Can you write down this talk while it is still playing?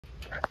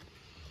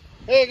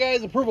Hey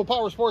guys,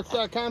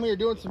 ApprovalPowersports.com here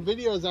doing some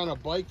videos on a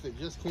bike that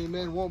just came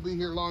in, won't be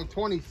here long.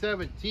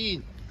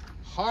 2017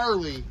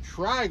 Harley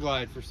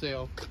Triglide for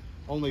sale.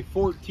 Only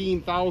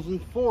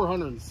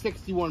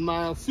 14,461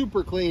 miles,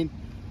 super clean,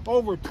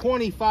 over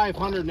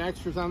 2,500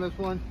 extras on this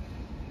one.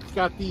 It's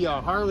got the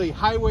Harley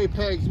highway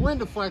pegs,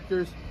 wind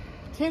deflectors,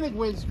 tinted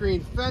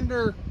windscreen,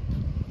 fender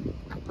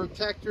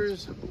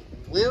protectors,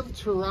 live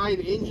to ride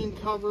engine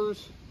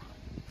covers,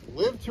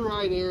 live to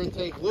ride air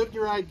intake, live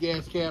to ride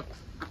gas cap,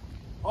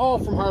 all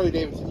from Harley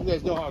Davidson. You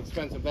guys know how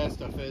expensive that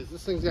stuff is.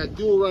 This thing's got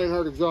dual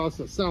Reinhardt exhaust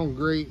that sound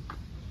great.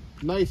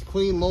 Nice,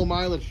 clean, low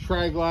mileage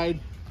Triglide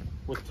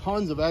with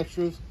tons of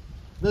extras.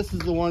 This is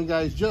the one,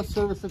 guys, just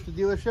serviced at the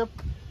dealership,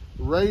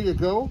 ready to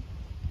go,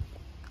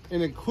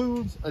 and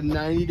includes a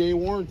 90-day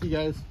warranty,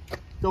 guys.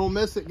 Don't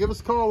miss it. Give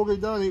us a call. We'll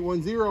get done.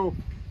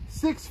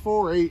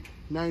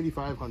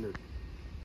 810-648-9500.